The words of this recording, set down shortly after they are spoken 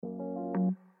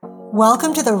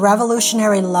Welcome to the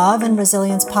Revolutionary Love and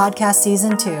Resilience Podcast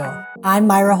Season 2. I'm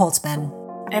Myra Holtzman.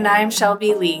 And I'm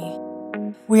Shelby Lee.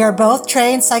 We are both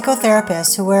trained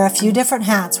psychotherapists who wear a few different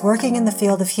hats working in the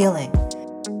field of healing.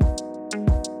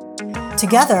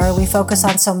 Together, we focus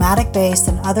on somatic-based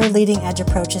and other leading-edge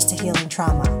approaches to healing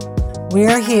trauma.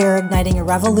 We're here igniting a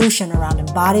revolution around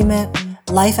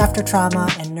embodiment, life after trauma,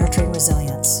 and nurturing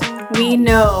resilience. We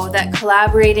know that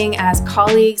collaborating as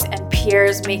colleagues and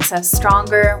peers makes us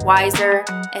stronger, wiser,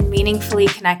 and meaningfully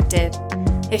connected.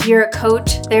 If you're a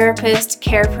coach, therapist,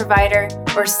 care provider,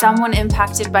 or someone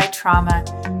impacted by trauma,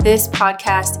 this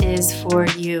podcast is for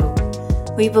you.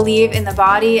 We believe in the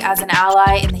body as an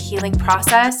ally in the healing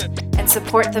process and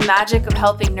support the magic of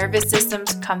helping nervous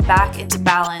systems come back into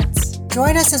balance.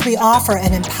 Join us as we offer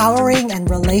an empowering and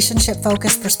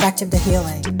relationship-focused perspective to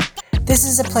healing. This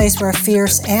is a place where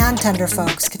fierce and tender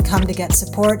folks can come to get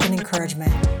support and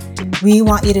encouragement. We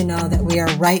want you to know that we are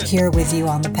right here with you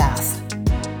on the path.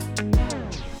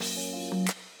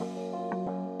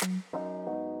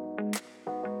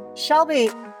 Shelby,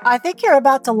 I think you're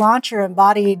about to launch your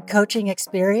embodied coaching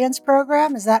experience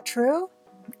program. Is that true?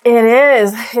 It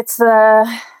is. It's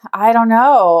the,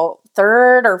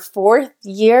 third or fourth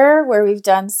year where we've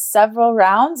done several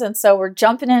rounds. And so we're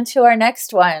jumping into our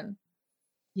next one.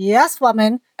 Yes,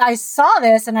 woman. I saw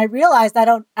this and I realized I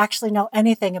don't actually know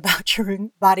anything about your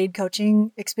embodied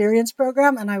coaching experience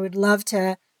program. And I would love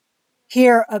to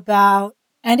hear about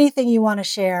anything you want to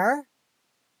share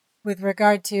with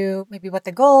regard to maybe what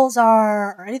the goals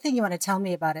are or anything you want to tell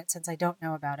me about it since I don't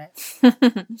know about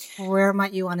it. Where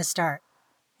might you want to start?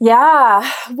 Yeah,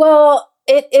 well,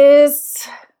 it is...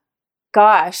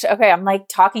 Gosh, okay, I'm like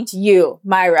talking to you,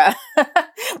 Myra.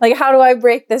 Like, how do I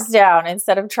break this down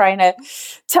instead of trying to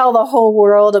tell the whole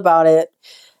world about it?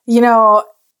 You know,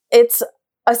 it's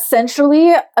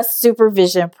essentially a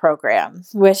supervision program,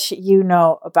 which you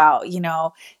know about. You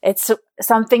know, it's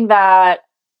something that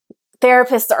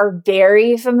therapists are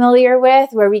very familiar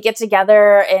with, where we get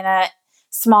together in a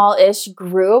small-ish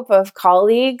group of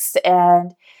colleagues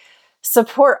and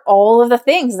support all of the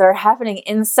things that are happening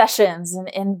in sessions and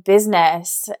in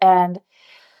business. And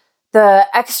the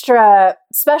extra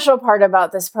special part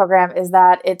about this program is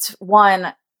that it's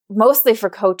one, mostly for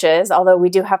coaches, although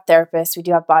we do have therapists, we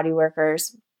do have body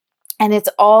workers, and it's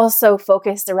also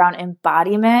focused around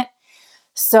embodiment.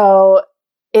 So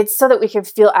it's so that we can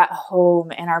feel at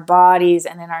home in our bodies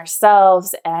and in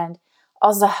ourselves, and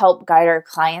also help guide our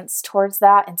clients towards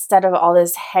that instead of all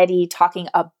this heady talking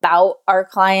about our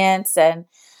clients and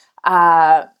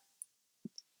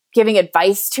giving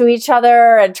advice to each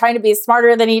other and trying to be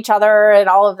smarter than each other and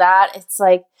all of that. It's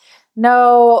like,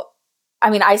 no,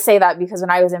 I mean, I say that because when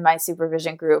I was in my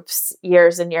supervision groups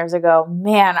years and years ago,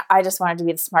 man, I just wanted to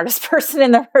be the smartest person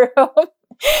in the room.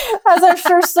 As I'm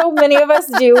sure so many of us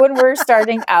do when we're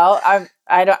starting out.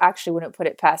 Wouldn't put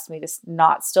it past me to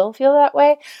not still feel that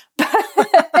way. But,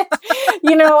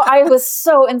 I was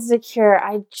so insecure.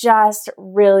 I just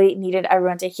really needed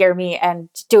everyone to hear me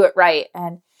and to do it right.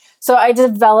 And so I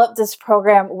developed this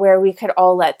program where we could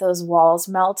all let those walls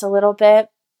melt a little bit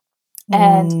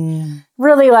and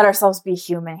really let ourselves be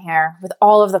human here with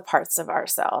all of the parts of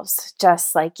ourselves.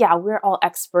 Just like, yeah, we're all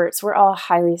experts. We're all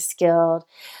highly skilled.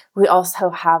 We also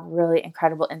have really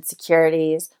incredible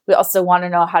insecurities. We also want to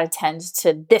know how to tend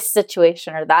to this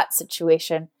situation or that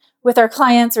situation with our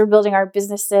clients or building our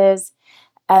businesses.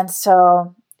 And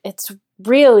so it's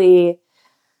really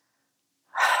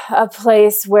a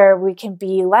place where we can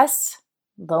be less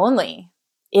lonely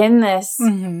in this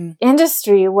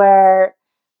industry where,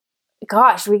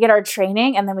 gosh, we get our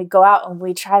training and then we go out and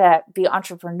we try to be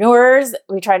entrepreneurs.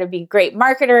 We try to be great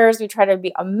marketers. We try to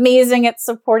be amazing at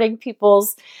supporting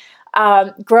people's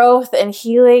growth and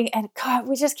healing. And God,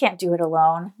 we just can't do it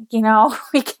alone.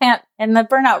 We can't. And the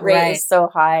burnout rate is so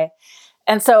high.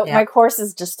 And so my course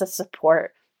is just to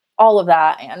support all of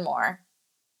that and more.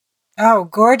 Oh,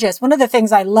 gorgeous. One of the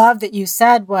things I love that you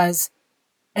said was,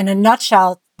 in a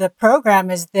nutshell, the program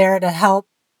is there to help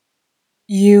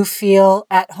you feel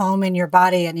at home in your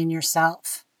body and in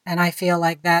yourself. And I feel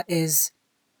like that is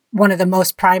one of the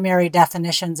most primary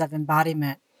definitions of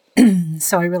embodiment.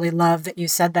 So I really love that you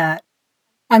said that.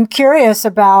 I'm curious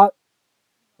about,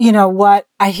 what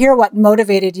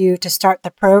motivated you to start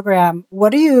the program.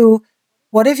 What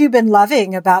have you been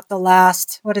loving about the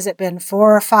last, 4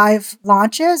 or 5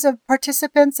 launches of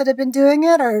participants that have been doing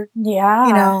it? Or,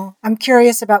 I'm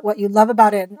curious about what you love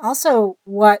about it and also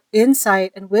what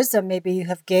insight and wisdom maybe you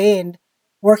have gained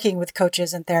working with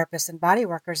coaches and therapists and body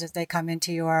workers as they come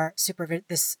into your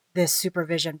this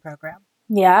supervision program.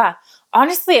 Yeah.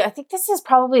 Honestly, I think this is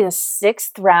probably the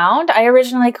 6th round. I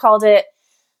originally called it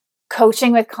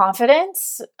coaching with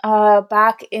confidence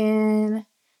back in,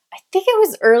 I think it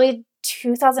was early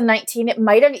 2019. It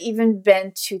might have even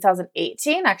been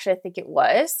 2018. Actually, I think it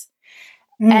was.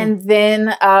 And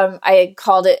then I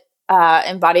called it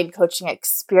embodied coaching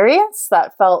experience.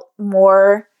 That felt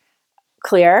more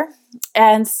clear.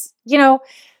 And,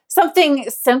 something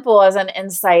simple as an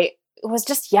insight was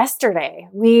just yesterday.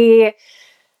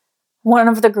 One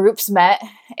of the groups met,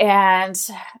 and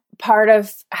part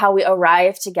of how we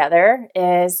arrive together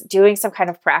is doing some kind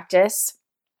of practice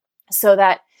so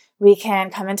that we can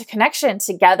come into connection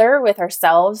together with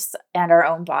ourselves and our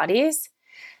own bodies.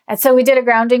 And so we did a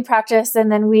grounding practice,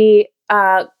 and then we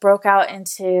broke out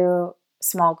into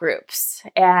small groups.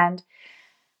 And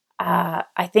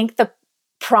I think the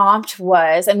prompt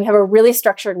was, and we have a really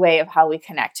structured way of how we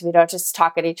connect. We don't just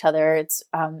talk at each other. It's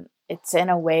in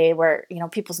a way where,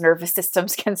 people's nervous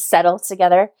systems can settle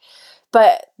together.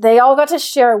 But they all got to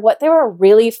share what they were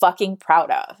really fucking proud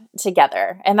of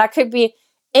together. And that could be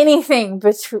anything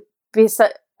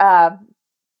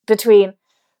between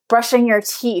brushing your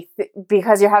teeth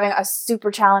because you're having a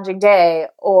super challenging day,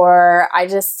 or I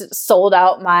just sold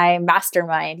out my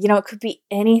mastermind. It could be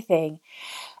anything.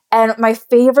 And my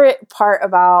favorite part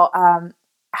about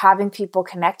having people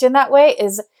connect in that way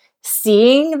is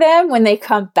seeing them when they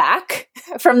come back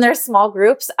from their small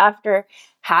groups after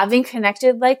having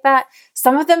connected like that.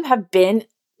 Some of them have been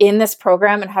in this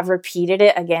program and have repeated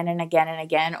it again and again and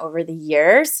again over the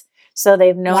years. So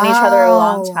they've known each other a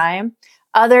long time.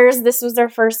 Others, this was their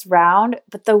first round,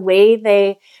 but the way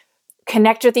they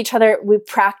connect with each other, we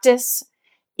practice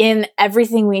in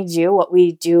everything we do. What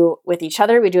we do with each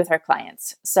other, we do with our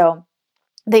clients. So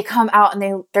they come out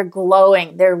and they're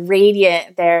glowing, they're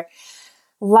radiant, they're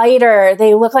lighter,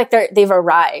 they look like they've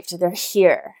arrived, they're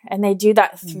here. And they do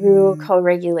that through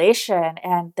co-regulation,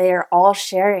 and they're all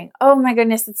sharing, oh my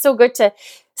goodness, it's so good to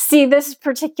see this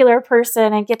particular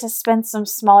person and get to spend some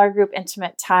smaller group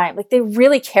intimate time. Like, they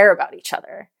really care about each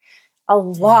other a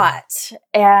lot,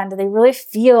 and they really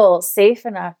feel safe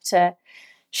enough to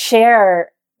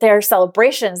share their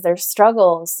celebrations, their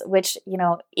struggles, which,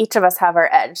 each of us have our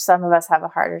edge. Some of us have a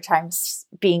harder time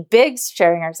being big,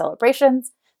 sharing our celebrations.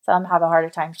 Some have a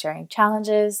harder time sharing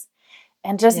challenges,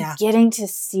 and just getting to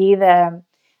see them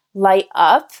light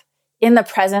up in the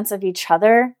presence of each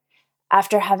other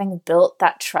after having built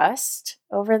that trust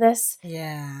over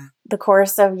the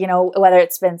course of, whether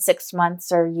it's been 6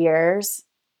 months or years,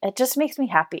 it just makes me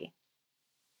happy.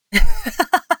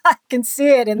 I can see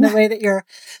it in the way that you're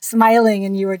smiling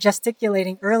and you were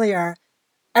gesticulating earlier.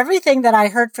 Everything that I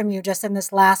heard from you just in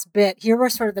this last bit, here were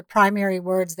sort of the primary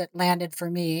words that landed for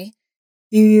me.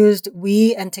 You used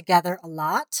we and together a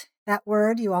lot, that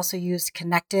word. You also used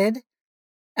connected.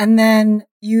 And then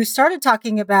you started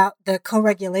talking about the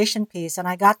co-regulation piece. And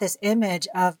I got this image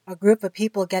of a group of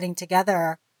people getting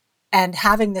together and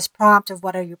having this prompt of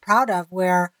what are you proud of,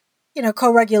 where,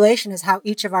 co-regulation is how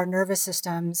each of our nervous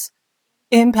systems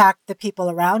impact the people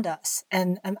around us.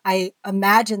 And I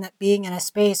imagine that being in a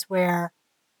space where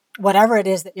whatever it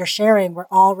is that you're sharing, we're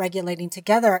all regulating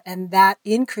together. And that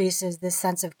increases this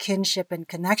sense of kinship and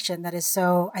connection that is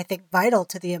so, I think, vital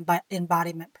to the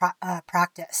embodiment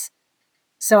practice.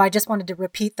 So I just wanted to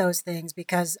repeat those things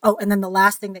because, and then the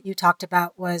last thing that you talked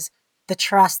about was the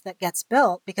trust that gets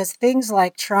built, because things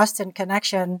like trust and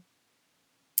connection,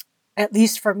 at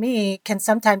least for me, can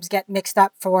sometimes get mixed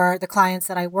up for the clients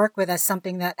that I work with as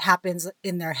something that happens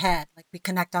in their head. Like, we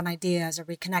connect on ideas, or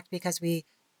we connect because we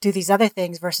do these other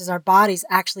things, versus our bodies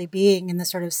actually being in the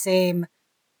sort of same,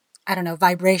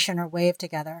 vibration or wave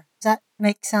together. Does that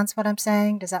make sense what I'm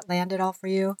saying? Does that land at all for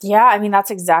you? Yeah, I mean,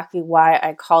 that's exactly why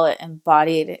I call it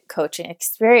embodied coaching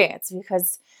experience,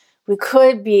 because we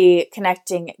could be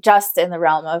connecting just in the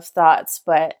realm of thoughts,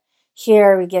 but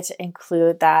here we get to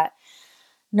include that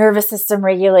nervous system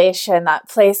regulation, that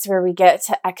place where we get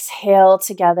to exhale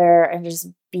together and just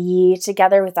be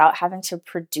together without having to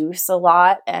produce a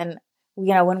lot. And,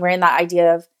 when we're in that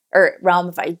idea of, or realm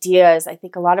of ideas, I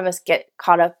think a lot of us get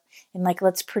caught up in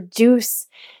let's produce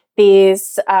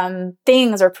these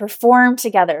things or perform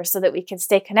together so that we can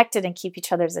stay connected and keep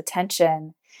each other's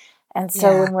attention. And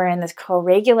so when we're in this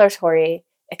co-regulatory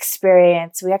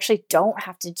experience, we actually don't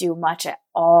have to do much at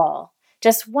all.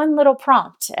 Just one little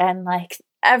prompt, and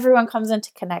everyone comes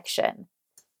into connection.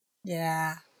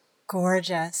 Yeah,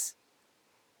 gorgeous.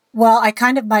 Well, I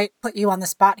kind of might put you on the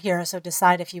spot here, so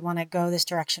decide if you want to go this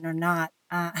direction or not.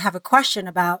 I have a question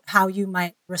about how you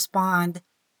might respond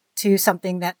to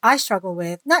something that I struggle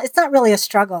with. It's not really a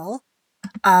struggle,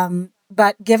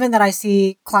 but given that I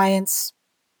see clients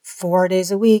 4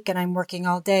 days a week and I'm working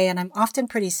all day and I'm often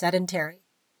pretty sedentary,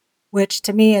 which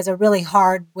to me is a really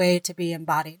hard way to be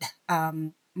embodied.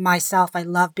 Myself, I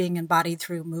love being embodied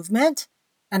through movement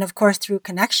and of course through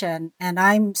connection. And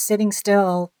I'm sitting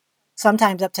still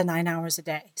sometimes up to 9 hours a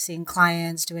day, seeing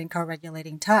clients, doing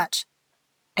co-regulating touch.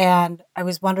 And I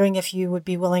was wondering if you would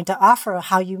be willing to offer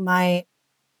how you might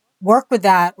work with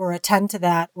that or attend to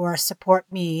that or support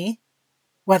me,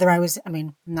 whether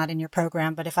I'm not in your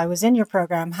program, but if I was in your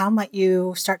program, how might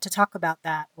you start to talk about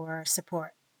that or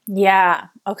support? Yeah.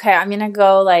 Okay. I'm going to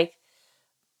go like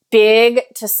big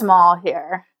to small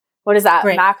here. What is that?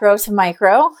 Great. Macro to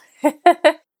micro.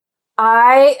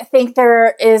 I think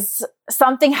there is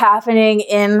something happening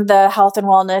in the health and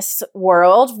wellness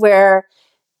world where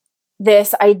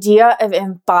this idea of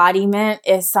embodiment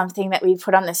is something that we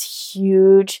put on this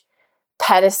huge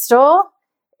pedestal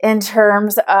in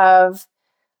terms of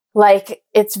like,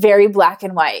 it's very black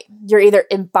and white. You're either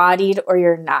embodied or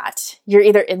you're not. You're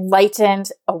either enlightened,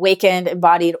 awakened,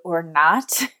 embodied or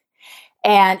not.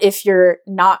 And if you're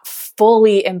not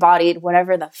fully embodied,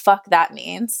 whatever the fuck that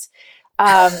means,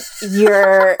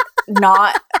 you're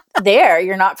not there.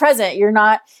 You're not present. You're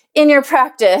not in your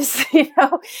practice,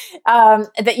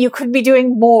 that you could be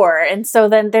doing more. And so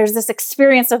then there's this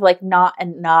experience of like not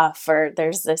enough, or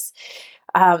there's this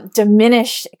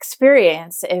diminished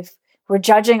experience if we're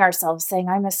judging ourselves, saying,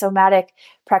 I'm a somatic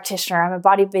practitioner, I'm a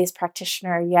body-based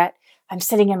practitioner, yet I'm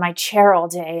sitting in my chair all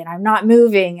day and I'm not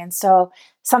moving. And so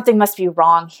something must be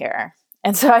wrong here.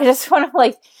 And so I just want to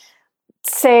like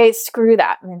say, screw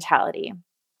that mentality.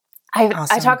 Awesome.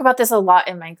 I talk about this a lot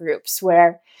in my groups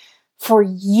where for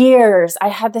years I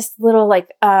had this little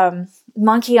like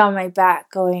monkey on my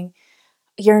back going,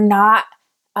 you're not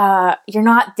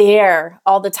there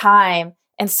all the time.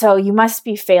 And so you must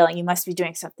be failing. You must be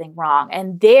doing something wrong.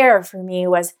 And there for me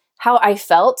was how I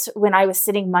felt when I was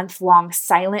sitting month-long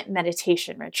silent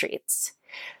meditation retreats.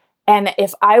 And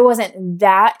if I wasn't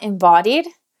that embodied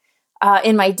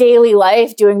in my daily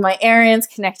life, doing my errands,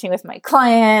 connecting with my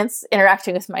clients,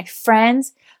 interacting with my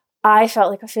friends, I felt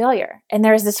like a failure. And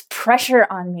there was this pressure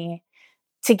on me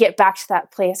to get back to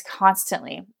that place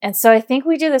constantly. And so I think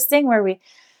we do this thing where we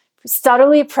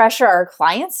subtly pressure our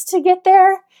clients to get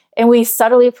there, and we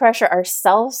subtly pressure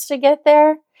ourselves to get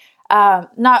there.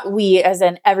 Not we as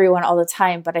in everyone all the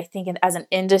time, but I think as an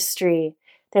industry,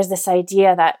 there's this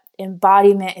idea that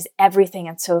embodiment is everything.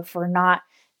 And so if we're not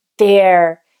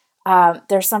there,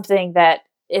 there's something that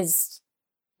is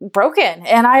broken.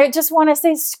 And I just want to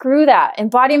say, screw that.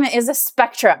 Embodiment is a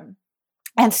spectrum.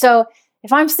 And so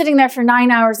if I'm sitting there for 9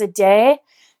 hours a day,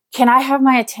 can I have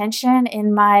my attention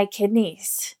in my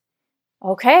kidneys?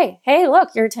 Okay. Hey,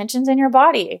 look, your attention's in your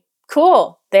body.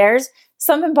 Cool. There's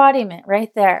some embodiment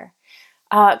right there.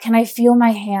 Can I feel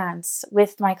my hands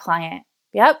with my client?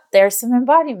 Yep. There's some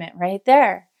embodiment right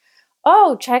there.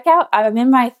 Oh, check out, I'm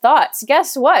in my thoughts.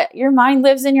 Guess what? Your mind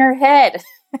lives in your head.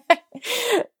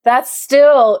 That's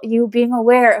still you being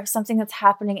aware of something that's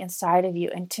happening inside of you.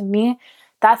 And to me,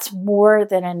 that's more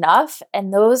than enough.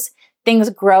 And those things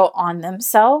grow on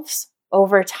themselves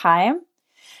over time.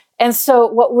 And so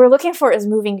what we're looking for is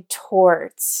moving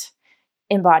towards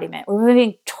embodiment. We're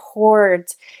moving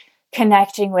towards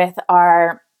connecting with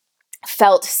our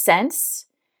felt sense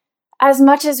as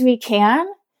much as we can,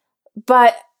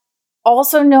 but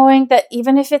also knowing that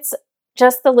even if it's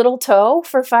just the little toe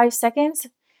for 5 seconds,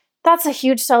 that's a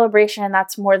huge celebration and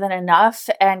that's more than enough.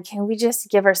 And can we just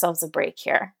give ourselves a break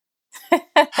here?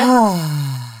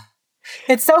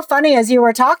 It's so funny as you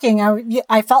were talking,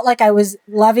 I felt like I was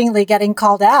lovingly getting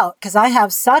called out because I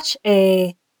have such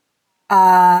a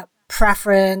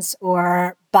preference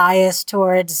or bias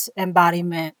towards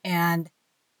embodiment. And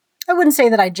I wouldn't say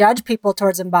that I judge people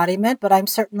towards embodiment, but I'm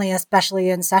certainly, especially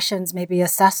in sessions, maybe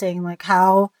assessing like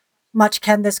how much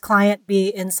can this client be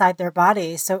inside their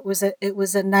body. So it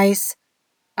was a nice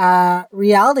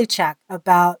reality check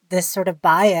about this sort of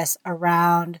bias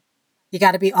around you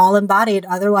got to be all embodied,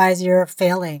 otherwise you're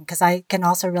failing. Because I can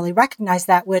also really recognize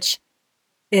that, which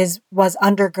was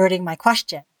undergirding my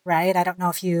question, right? I don't know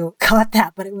if you caught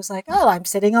that, but it was like, oh, I'm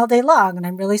sitting all day long and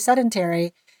I'm really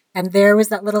sedentary. And there was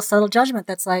that little subtle judgment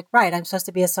that's like, right, I'm supposed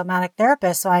to be a somatic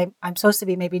therapist, so I'm supposed to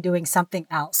be maybe doing something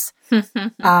else.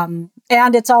 And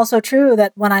it's also true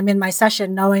that when I'm in my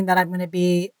session, knowing that I'm going to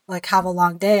be like have a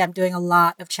long day, I'm doing a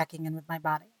lot of checking in with my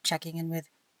body, checking in with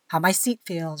how my seat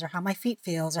feels or how my feet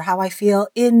feels or how I feel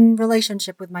in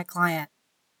relationship with my client.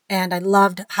 And I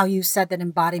loved how you said that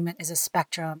embodiment is a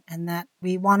spectrum and that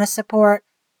we want to support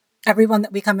everyone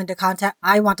that we come into contact.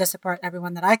 I want to support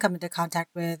everyone that I come into contact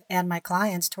with and my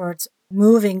clients towards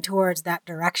moving towards that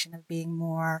direction of being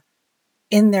more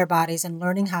in their bodies and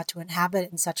learning how to inhabit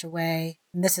it in such a way,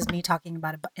 and this is me talking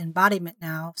about embodiment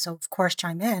now, so of course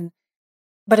chime in,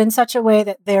 but in such a way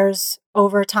that there's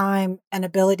over time an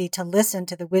ability to listen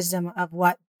to the wisdom of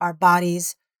what our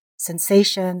bodies,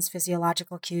 sensations,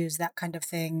 physiological cues, that kind of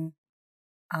thing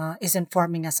is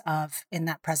informing us of in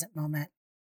that present moment.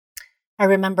 I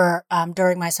remember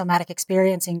during my somatic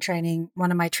experiencing training,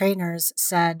 one of my trainers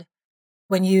said,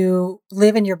 when you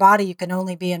live in your body, you can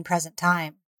only be in present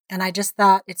time. And I just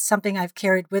thought it's something I've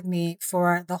carried with me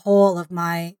for the whole of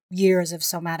my years of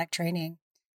somatic training.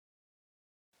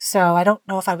 So I don't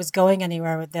know if I was going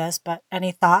anywhere with this, but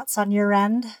any thoughts on your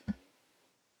end?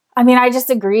 I mean, I just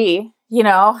agree,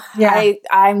 Yeah.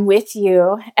 I'm with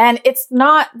you. And it's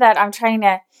not that I'm trying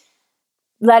to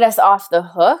let us off the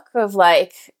hook of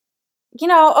like,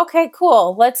 okay,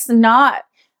 cool. Let's not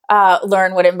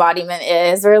learn what embodiment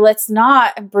is, or let's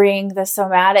not bring the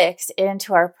somatics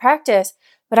into our practice.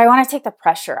 But I want to take the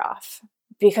pressure off,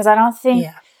 because I don't think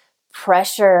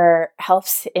pressure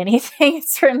helps anything. It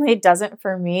certainly doesn't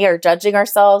for me, or judging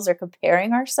ourselves or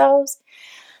comparing ourselves.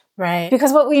 Right.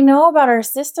 Because what we know about our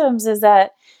systems is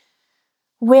that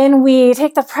when we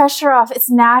take the pressure off, it's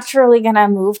naturally going to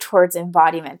move towards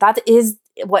embodiment. That is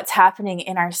what's happening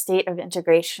in our state of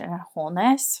integration and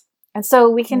wholeness. And so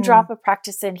we can drop a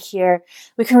practice in here.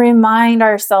 We can remind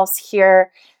ourselves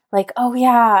here, like, oh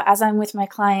yeah, as I'm with my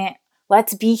client,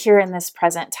 let's be here in this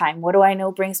present time. What do I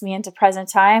know brings me into present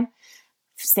time?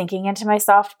 Sinking into my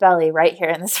soft belly right here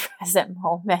in this present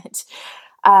moment.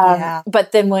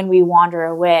 But then when we wander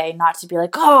away, not to be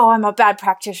like, oh, I'm a bad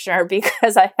practitioner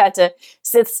because I had to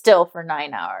sit still for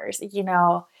 9 hours,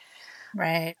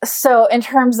 Right. So in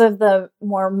terms of the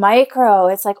more micro,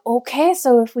 it's like, okay,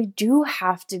 so if we do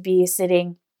have to be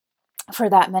sitting for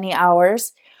that many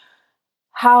hours,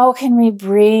 how can we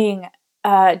bring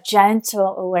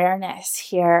gentle awareness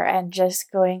here and just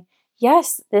going,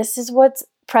 yes, this is what's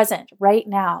present right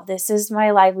now. This is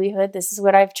my livelihood. This is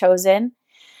what I've chosen.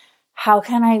 How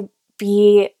can I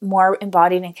be more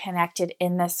embodied and connected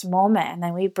in this moment? And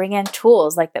then we bring in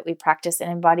tools like that we practice in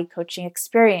embodied coaching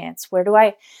experience. Where do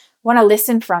I want to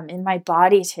listen from in my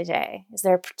body today? Is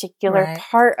there a particular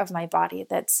part of my body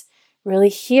that's really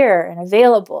here and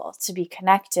available to be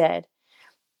connected?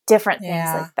 Different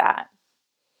things like that.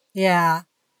 Yeah.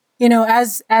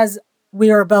 As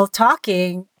we were both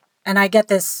talking, and I get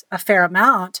this a fair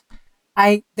amount,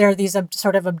 there are these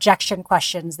sort of objection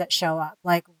questions that show up,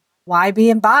 like, why be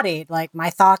embodied? Like,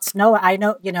 my thoughts, no, I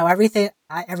know, everything,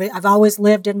 I've always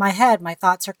lived in my head. My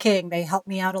thoughts are king. They help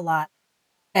me out a lot.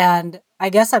 And I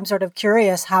guess I'm sort of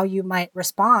curious how you might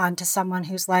respond to someone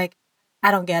who's like, I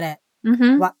don't get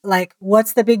it.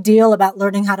 What's the big deal about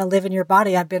learning how to live in your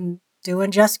body? I've been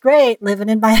doing just great, living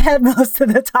in my head most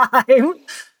of the time.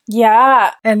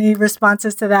 Yeah. Any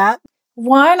responses to that?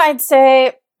 One, I'd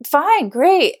say, fine,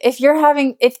 great.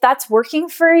 If that's working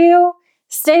for you,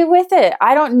 stay with it.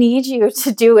 I don't need you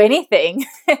to do anything.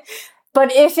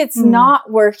 But if it's not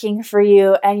working for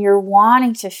you and you're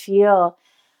wanting to feel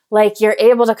like you're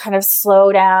able to kind of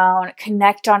slow down,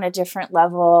 connect on a different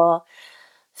level,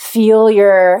 feel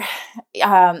your,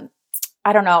 I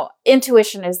don't know,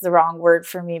 intuition is the wrong word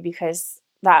for me, because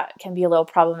that can be a little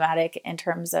problematic in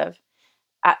terms of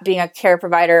being a care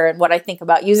provider and what I think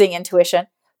about using intuition,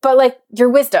 but like your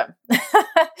wisdom.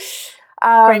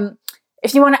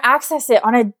 If you want to access it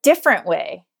on a different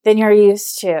way than you're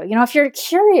used to, if you're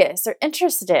curious or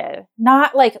interested,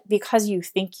 not like because you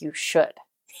think you should,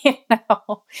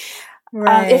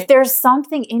 if there's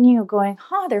something in you going,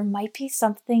 there might be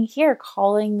something here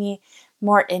calling me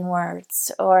more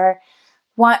inwards. Or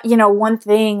one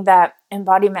thing that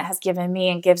embodiment has given me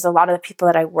and gives a lot of the people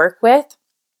that I work with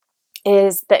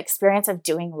is the experience of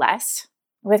doing less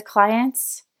with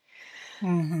clients.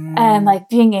 And like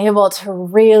being able to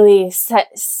really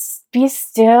be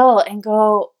still and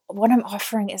go, what I'm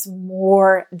offering is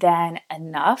more than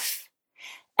enough,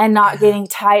 and not getting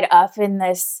tied up in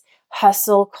this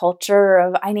hustle culture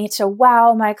of I need to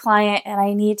wow my client and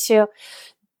I need to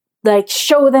like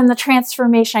show them the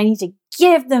transformation. I need to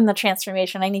give them the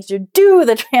transformation. I need to do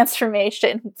the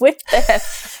transformation with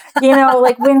them.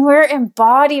 Like when we're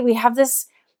embodied, we have this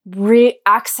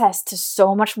access to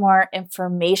so much more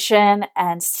information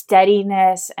and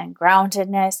steadiness and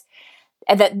groundedness,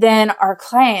 and that then our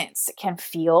clients can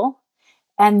feel,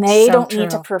 and they don't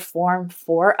need to perform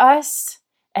for us,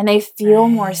 and they feel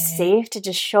more safe to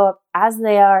just show up as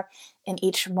they are in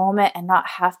each moment and not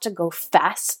have to go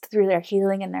fast through their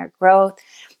healing and their growth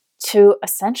to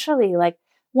essentially, like,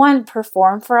 one,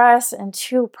 perform for us, and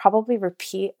two, probably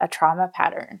repeat a trauma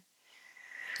pattern.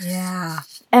 Yeah.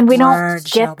 And we Word, don't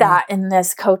get Shelby. that in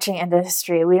this coaching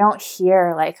industry. We don't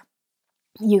hear like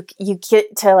you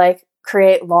get to like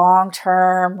create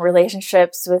long-term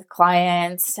relationships with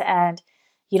clients, and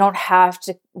you don't have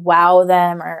to wow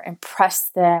them or impress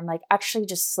them, like actually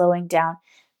just slowing down,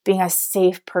 being a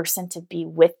safe person to be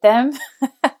with them.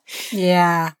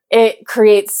 Yeah. It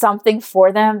creates something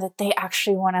for them that they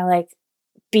actually want to like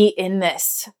be in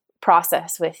this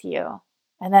process with you,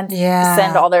 and then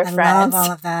send all their friends. I love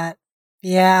all of that.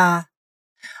 Yeah.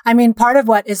 I mean, part of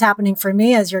what is happening for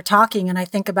me as you're talking, and I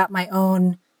think about my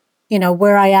own,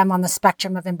 where I am on the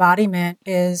spectrum of embodiment,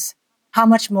 is how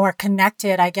much more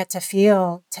connected I get to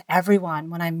feel to everyone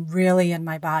when I'm really in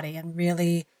my body and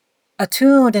really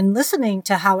attuned and listening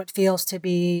to how it feels to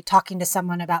be talking to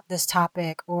someone about this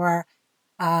topic, or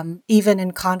even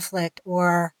in conflict.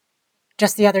 Or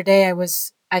just the other day,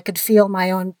 I could feel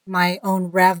my own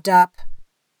revved up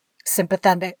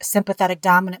sympathetic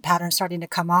dominant pattern starting to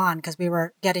come on, because we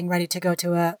were getting ready to go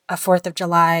to a 4th of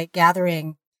July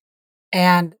gathering,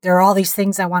 and there are all these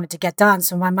things I wanted to get done.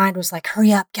 So my mind was like,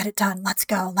 hurry up, get it done. Let's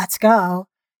go.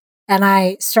 And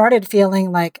I started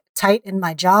feeling like tight in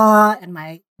my jaw, and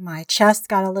my chest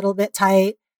got a little bit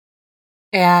tight.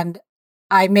 And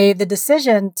I made the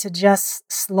decision to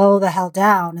just slow the hell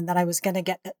down, and that I was going to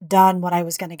get done what I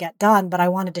was going to get done. But I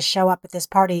wanted to show up at this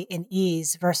party in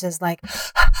ease versus like,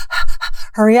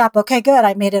 hurry up. Okay, good.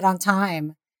 I made it on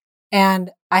time.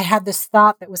 And I had this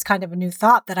thought that was kind of a new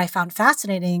thought that I found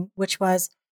fascinating, which was,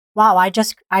 wow, I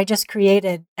just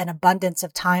created an abundance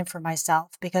of time for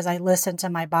myself, because I listened to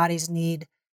my body's need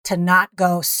to not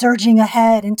go surging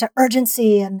ahead into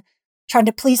urgency and trying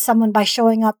to please someone by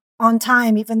showing up on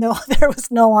time, even though there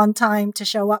was no on time to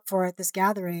show up for at this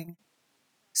gathering.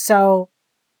 So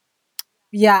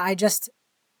yeah,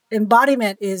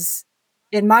 embodiment is,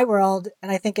 in my world,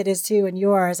 and I think it is too in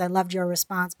yours, I loved your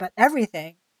response, but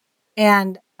everything.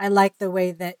 And I like the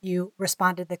way that you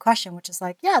responded to the question, which is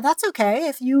like, yeah, that's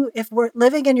okay. If we're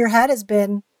living in your head has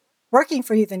been working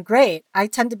for you, then great. I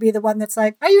tend to be the one that's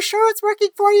like, are you sure it's working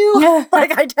for you?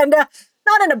 Like, I tend to,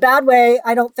 not in a bad way,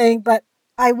 I don't think, but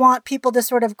I want people to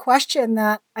sort of question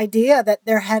that idea that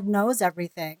their head knows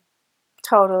everything.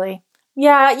 Totally.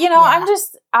 Yeah.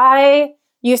 I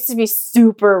used to be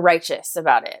super righteous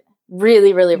about it.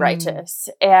 Really, really righteous.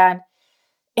 And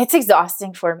it's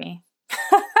exhausting for me.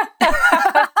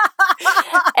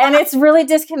 And it's really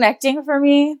disconnecting for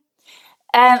me.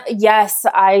 And yes,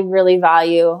 I really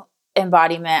value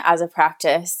embodiment as a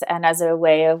practice and as a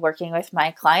way of working with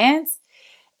my clients.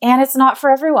 And it's not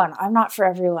for everyone. I'm not for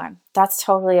everyone. That's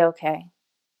totally okay.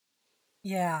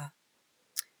 Yeah.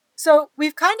 So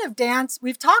we've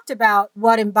talked about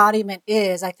what embodiment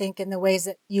is, I think, in the ways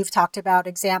that you've talked about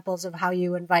examples of how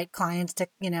you invite clients to,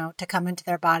 to come into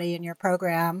their body in your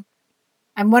program.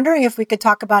 I'm wondering if we could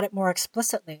talk about it more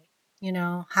explicitly.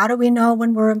 How do we know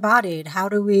when we're embodied? How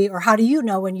do you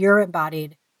know when you're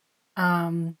embodied?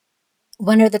 When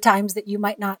are the times that you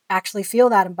might not actually feel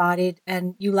that embodied,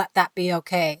 and you let that be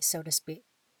okay, so to speak?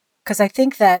 Because I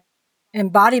think that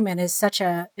embodiment is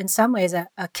in some ways, a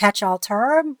catch-all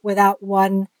term without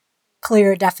one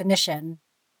clear definition.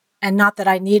 And not that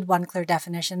I need one clear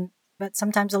definition, but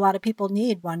sometimes a lot of people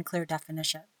need one clear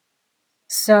definition.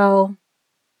 So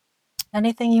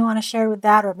anything you want to share with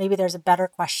that? Or maybe there's a better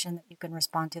question that you can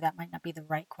respond to that might not be the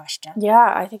right question.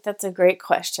 Yeah, I think that's a great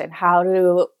question. How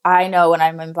do I know when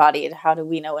I'm embodied? How do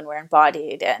we know when we're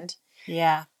embodied? And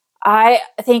yeah, I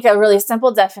think a really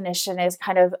simple definition is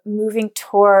kind of moving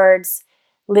towards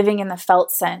living in the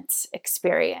felt sense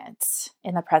experience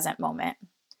in the present moment.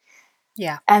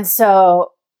 Yeah. And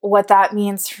so what that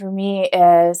means for me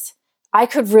is I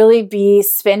could really be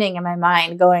spinning in my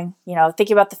mind, going,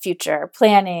 thinking about the future,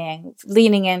 planning,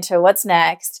 leaning into what's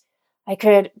next. I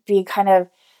could be kind of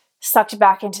sucked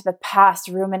back into the past,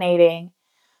 ruminating.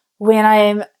 When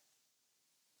I'm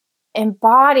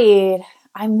embodied,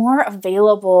 I'm more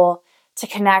available to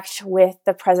connect with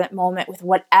the present moment, with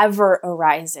whatever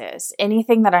arises,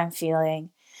 anything that I'm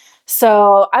feeling.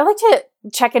 So I like to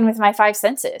check in with my 5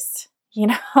 senses.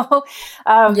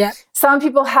 Some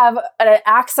people have an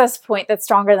access point that's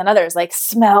stronger than others, like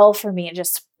smell for me,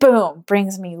 just boom,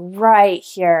 brings me right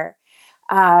here.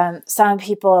 Some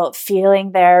people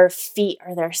feeling their feet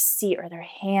or their seat or their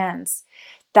hands,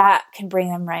 that can bring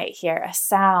them right here. A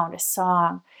sound, a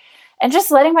song, and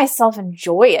just letting myself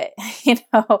enjoy it.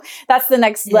 That's the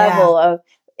next level of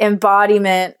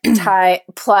embodiment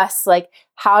plus like,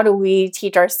 how do we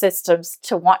teach our systems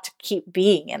to want to keep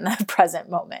being in the present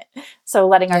moment? So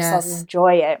letting ourselves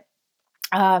enjoy it.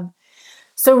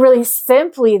 So really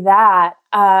simply that,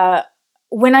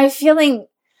 when I'm feeling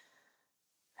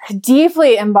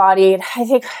Deeply embodied. I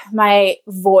think my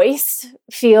voice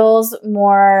feels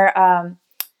more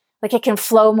like it can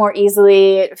flow more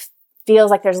easily. It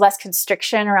feels like there's less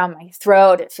constriction around my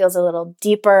throat. It feels a little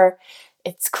deeper.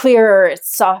 It's clearer.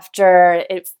 It's softer.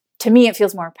 To me, it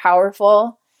feels more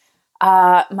powerful.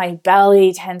 My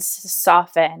belly tends to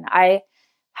soften. I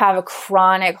have a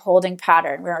chronic holding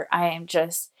pattern where I am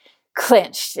just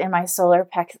clenched in my solar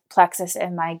plexus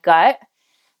and my gut.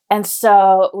 And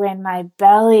so when my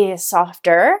belly is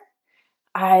softer,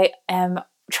 I am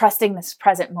trusting this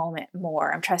present moment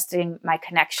more. I'm trusting my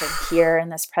connection here in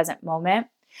this present moment.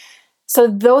 So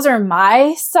those are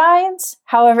my signs.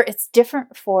 However, it's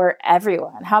different for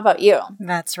everyone. How about you?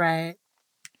 That's right.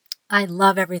 I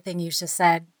love everything you just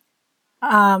said.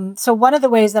 So one of the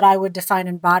ways that I would define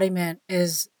embodiment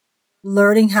is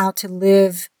learning how to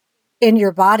live in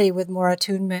your body with more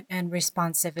attunement and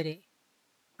responsivity.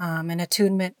 And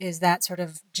attunement is that sort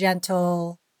of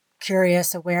gentle,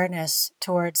 curious awareness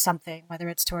towards something, whether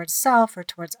it's towards self or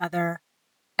towards other.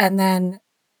 And then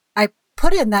I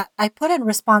put in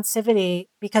responsivity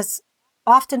because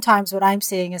oftentimes what I'm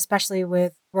seeing, especially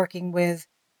with working with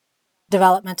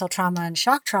developmental trauma and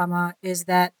shock trauma, is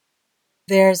that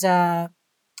there's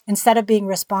instead of being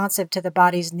responsive to the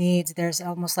body's needs, there's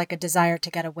almost like a desire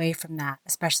to get away from that,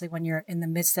 especially when you're in the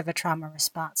midst of a trauma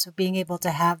response. So being able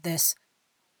to have this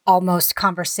almost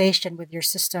conversation with your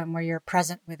system where you're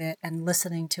present with it and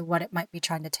listening to what it might be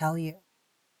trying to tell you.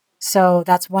 So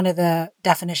that's one of the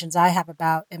definitions I have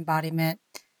about embodiment.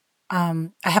 I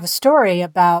have a story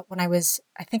about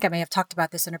I think I may have talked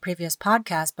about this in a previous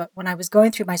podcast, but when I was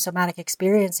going through my somatic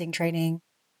experiencing training,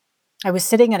 I was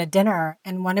sitting at a dinner,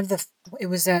 and it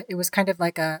was kind of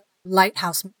like a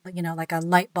lighthouse, like a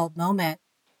light bulb moment.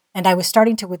 And I was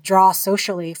starting to withdraw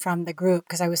socially from the group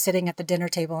because I was sitting at the dinner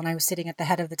table and I was sitting at the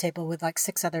head of the table with like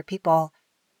 6 other people.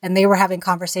 And they were having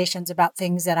conversations about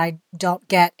things that I don't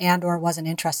get and or wasn't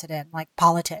interested in, like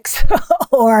politics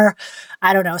or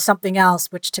I don't know, something else,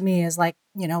 which to me is like,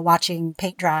 watching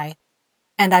paint dry.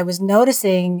 And I was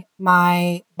noticing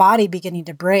my body beginning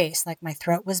to brace, like my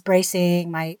throat was bracing,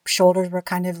 my shoulders were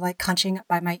kind of like hunching up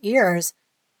by my ears.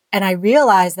 And I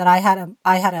realized that I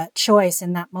had a choice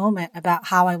in that moment about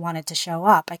how I wanted to show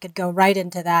up. I could go right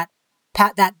into that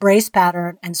brace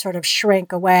pattern and sort of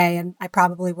shrink away. And I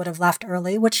probably would have left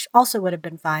early, which also would have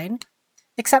been fine,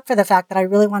 except for the fact that I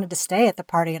really wanted to stay at the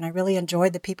party and I really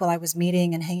enjoyed the people I was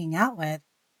meeting and hanging out with.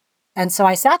 And so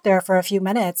I sat there for a few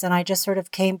minutes and I just sort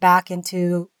of came back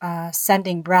into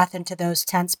sending breath into those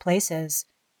tense places.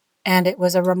 And it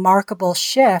was a remarkable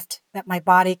shift that my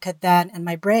body could then, and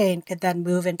my brain could then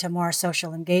move into more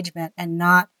social engagement and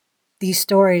not these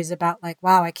stories about like,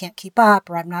 wow, I can't keep up,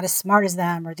 or I'm not as smart as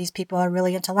them, or these people are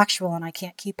really intellectual and I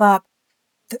can't keep up,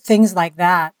 things like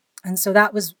that. And so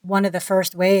that was one of the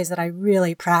first ways that I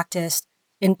really practiced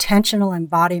intentional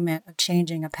embodiment of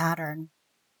changing a pattern.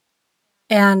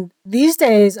 And these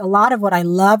days, a lot of what I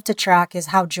love to track is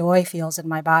how joy feels in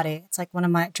my body. It's like one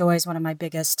of my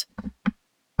biggest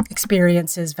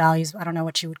experiences, values, I don't know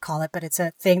what you would call it, but it's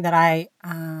a thing that I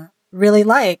really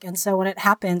like. And so when it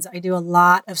happens, I do a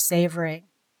lot of savoring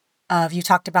you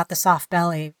talked about the soft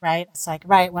belly, right? It's like,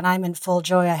 right, when I'm in full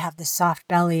joy, I have this soft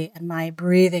belly and my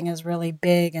breathing is really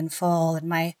big and full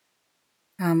and I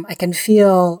can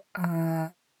feel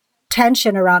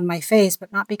tension around my face,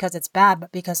 but not because it's bad,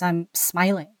 but because I'm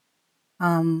smiling.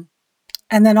 And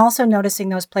then also noticing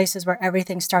those places where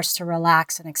everything starts to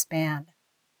relax and expand.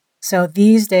 So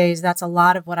these days, that's a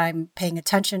lot of what I'm paying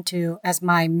attention to as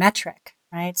my metric,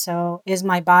 right? So is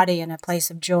my body in a place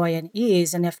of joy and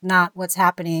ease? And if not, what's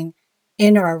happening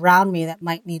in or around me that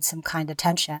might need some kind of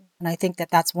tension? And I think that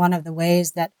that's one of the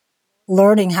ways that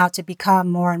learning how to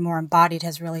become more and more embodied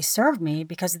has really served me,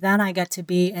 because then I get to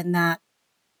be in that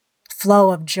flow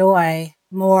of joy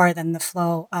more than the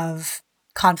flow of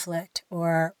conflict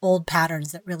or old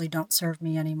patterns that really don't serve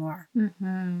me anymore.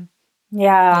 Mm-hmm.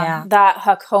 Yeah, that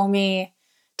Hakomi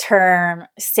term,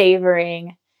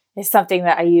 savoring, is something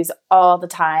that I use all the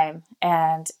time.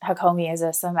 And Hakomi is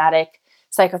a somatic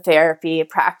psychotherapy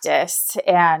practice.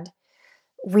 And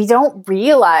we don't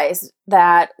realize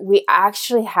that we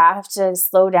actually have to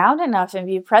slow down enough and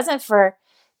be present for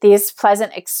these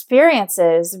pleasant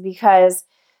experiences, because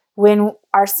when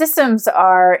our systems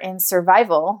are in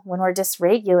survival, when we're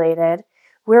dysregulated,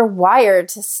 we're wired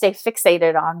to stay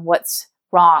fixated on what's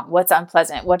wrong, what's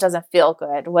unpleasant, what doesn't feel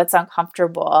good, what's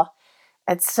uncomfortable.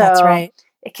 And so That's right.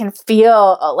 It can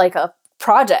feel like a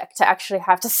project to actually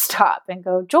have to stop and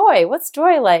go, joy, what's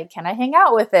joy like? Can I hang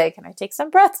out with it? Can I take some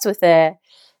breaths with it?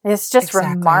 And it's just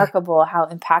remarkable how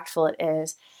impactful it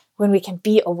is when we can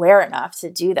be aware enough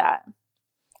to do that.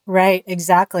 Right,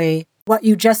 exactly. What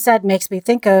you just said makes me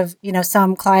think of,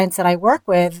 some clients that I work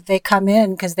with. They come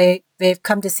in because they've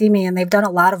come to see me and they've done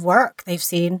a lot of work. They've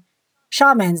seen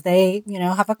shamans, they,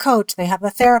 have a coach, they have a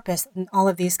therapist and all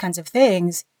of these kinds of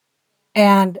things.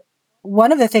 And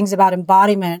one of the things about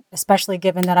embodiment, especially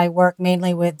given that I work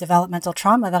mainly with developmental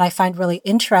trauma, that I find really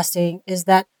interesting is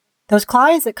that those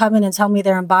clients that come in and tell me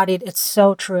they're embodied, it's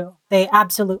so true. They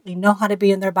absolutely know how to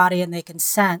be in their body and they can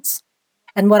sense.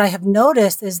 And what I have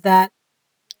noticed is that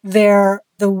the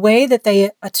way that they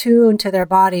attune to their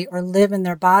body or live in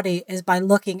their body is by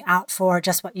looking out for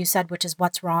just what you said, which is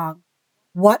what's wrong.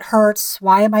 What hurts?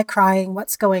 Why am I crying?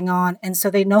 What's going on? And so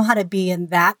they know how to be in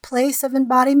that place of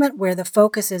embodiment where the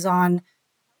focus is on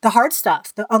the hard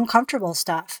stuff, the uncomfortable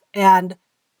stuff. And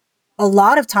a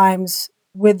lot of times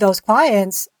with those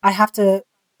clients, I have to,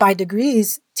 by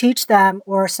degrees, teach them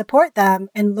or support them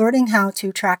in learning how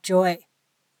to track joy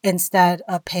instead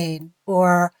of pain,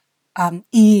 or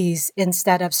ease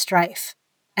instead of strife.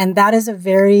 And that is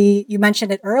you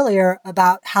mentioned it earlier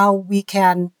about how we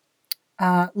can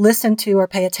listen to or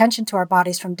pay attention to our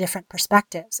bodies from different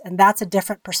perspectives. And that's a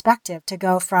different perspective, to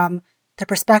go from the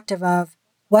perspective of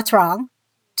what's wrong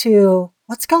to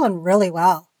what's going really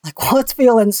well. Like, what's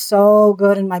feeling so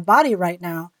good in my body right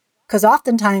now? Because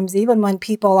oftentimes, even when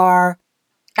people are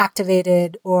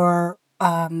activated or,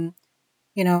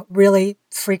 really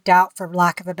freaked out, for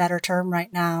lack of a better term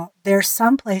right now, there's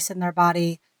some place in their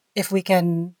body, if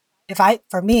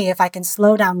I can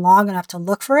slow down long enough to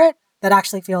look for it, that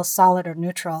actually feels solid or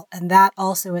neutral. And that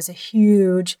also is a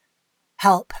huge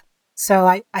help. So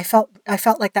I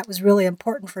felt like that was really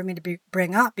important for me to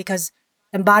bring up, because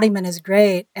embodiment is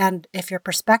great. And if your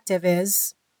perspective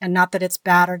is, and not that it's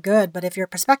bad or good, but if your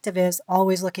perspective is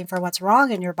always looking for what's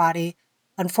wrong in your body,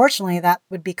 unfortunately, that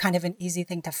would be kind of an easy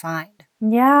thing to find.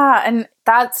 Yeah. And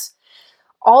that's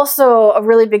also a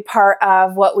really big part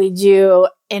of what we do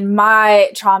in my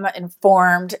trauma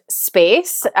informed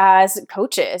space as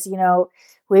coaches.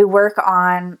 We work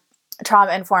on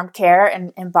trauma informed care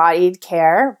and embodied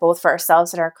care, both for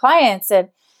ourselves and our clients. And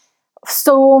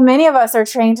so many of us are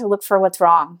trained to look for what's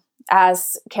wrong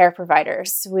as care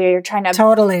providers. We're trying to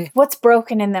Totally. What's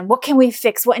broken in them? What can we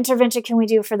fix? What intervention can we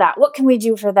do for that? What can we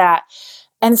do for that?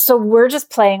 And so we're just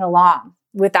playing along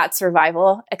with that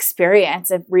survival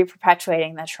experience and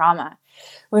reperpetuating the trauma.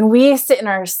 When we sit in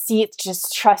our seats,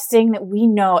 just trusting that we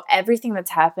know everything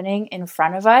that's happening in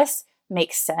front of us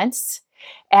makes sense,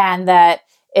 and that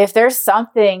if there's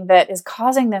something that is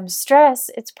causing them stress,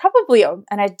 it's probably an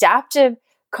adaptive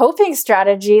coping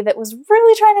strategy that was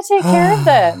really trying to take care of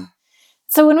them.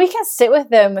 So when we can sit with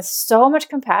them with so much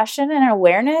compassion and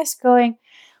awareness, going,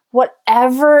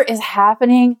 whatever is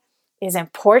happening is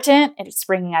important. It's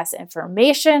bringing us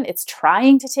information. It's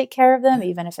trying to take care of them,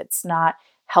 even if it's not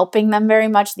helping them very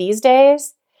much these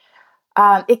days.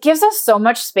 It gives us so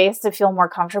much space to feel more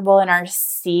comfortable in our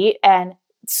seat, and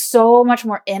so much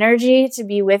more energy to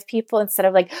be with people instead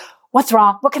of like, what's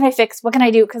wrong? What can I fix? What can I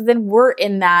do? Because then we're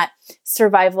in that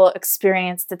survival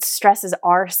experience that stresses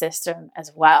our system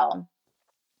as well.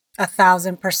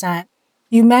 1,000%.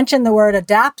 You mentioned the word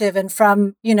adaptive, and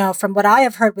from what I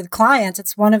have heard with clients,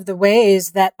 it's one of the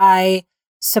ways that I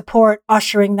support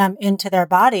ushering them into their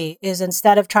body, is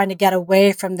instead of trying to get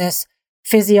away from this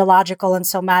physiological and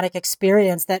somatic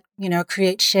experience that,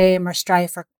 creates shame or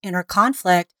strife or inner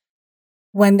conflict,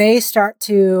 when they start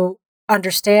to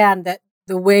understand that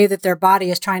the way that their body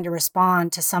is trying to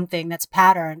respond to something that's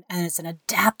patterned and it's an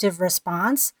adaptive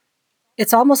response,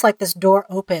 it's almost like this door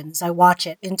opens. I watch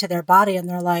it into their body and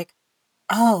they're like,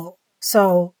 oh,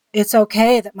 so it's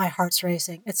okay that my heart's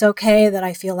racing. It's okay that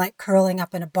I feel like curling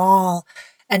up in a ball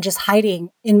and just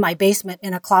hiding in my basement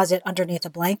in a closet underneath a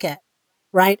blanket,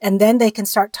 right? And then they can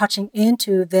start touching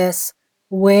into this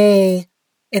way,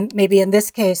 and maybe in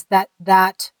this case,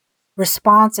 that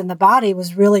response in the body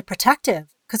was really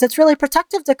protective, because it's really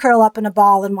protective to curl up in a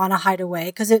ball and want to hide away,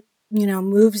 because it,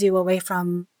 moves you away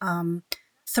from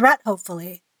threat,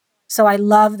 hopefully. So I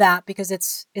love that, because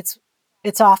it's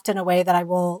often a way that I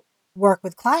will work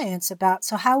with clients about,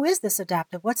 so how is this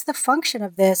adaptive? What's the function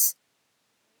of this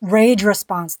rage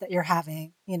response that you're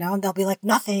having? And they'll be like,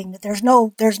 nothing, there's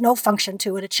no function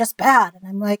to it. It's just bad. And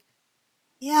I'm like,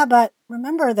 yeah, but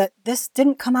remember that this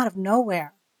didn't come out of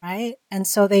nowhere, right? And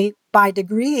so they, by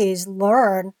degrees,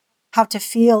 learn how to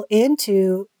feel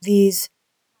into these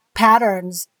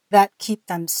patterns that keep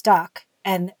them stuck,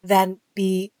 and then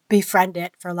befriend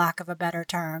it, for lack of a better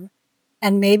term,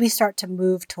 and maybe start to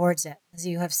move towards it, as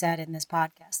you have said in this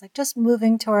podcast, like just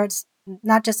moving towards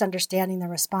not just understanding the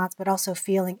response, but also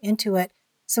feeling into it,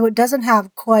 so it doesn't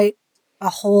have quite a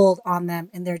hold on them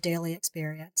in their daily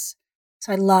experience.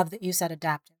 So I love that you said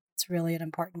adaptive. It's really an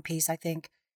important piece, I think,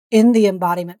 in the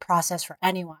embodiment process for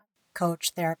anyone.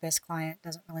 Coach, therapist, client,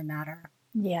 doesn't really matter.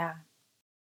 Yeah.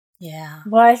 Yeah.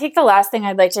 Well, I think the last thing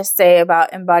I'd like to say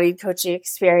about embodied coaching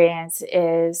experience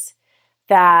is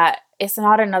that it's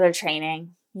not another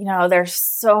training. You know, there's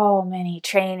so many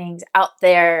trainings out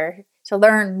there to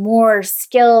learn more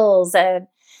skills and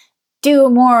do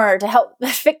more to help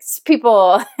fix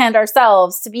people and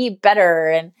ourselves to be better.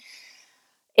 And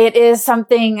it is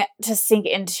something to sink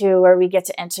into where we get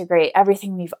to integrate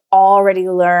everything we've already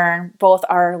learned, both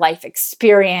our life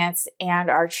experience and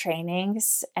our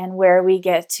trainings, and where we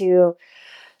get to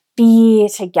be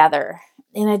together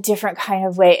in a different kind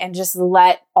of way and just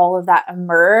let all of that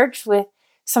emerge with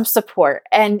some support.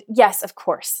 And yes, of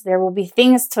course, there will be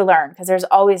things to learn because there's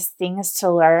always things to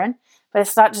learn, but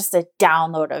it's not just a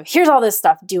download of here's all this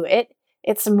stuff, do it.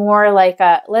 It's more like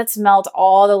let's melt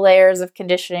all the layers of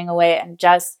conditioning away and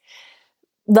just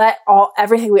let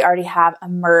everything we already have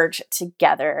emerge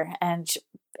together and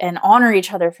honor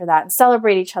each other for that and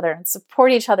celebrate each other and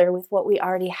support each other with what we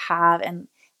already have. And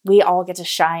we all get to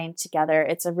shine together.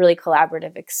 It's a really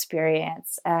collaborative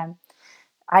experience. And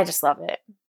I just love it.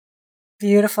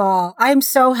 Beautiful. I'm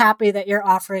so happy that you're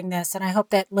offering this. And I hope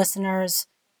that listeners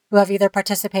who have either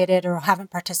participated or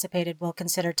haven't participated will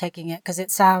consider taking it because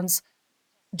it sounds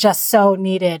just so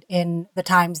needed in the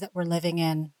times that we're living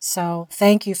in. So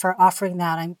thank you for offering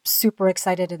that. I'm super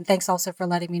excited. And thanks also for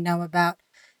letting me know about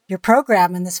your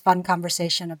program and this fun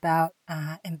conversation about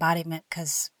embodiment,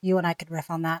 because you and I could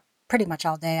riff on that pretty much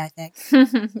all day, I think.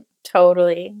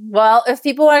 Totally. Well, if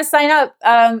people want to sign up,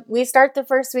 we start the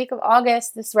first week of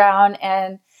August this round,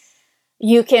 and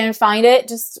you can find it.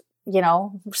 Just,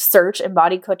 search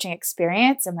Embodied Coaching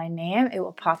Experience and my name. It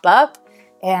will pop up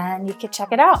and you can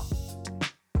check it out.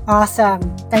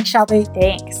 Awesome. Thanks, Shelby.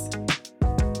 Thanks.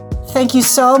 Thank you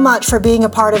so much for being a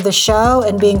part of the show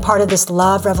and being part of this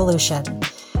love revolution.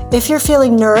 If you're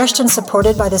feeling nourished and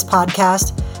supported by this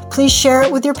podcast, please share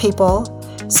it with your people,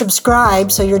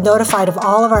 subscribe so you're notified of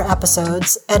all of our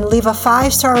episodes, and leave a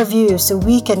 5-star review so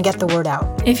we can get the word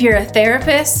out. If you're a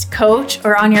therapist, coach,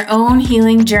 or on your own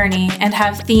healing journey and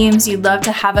have themes you'd love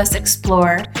to have us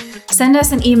explore, send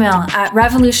us an email at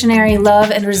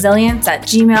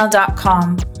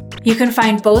revolutionaryloveandresilience@gmail.com. You can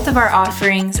find both of our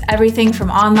offerings, everything from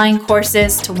online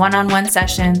courses to one-on-one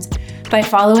sessions, by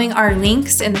following our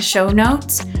links in the show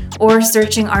notes or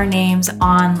searching our names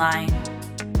online.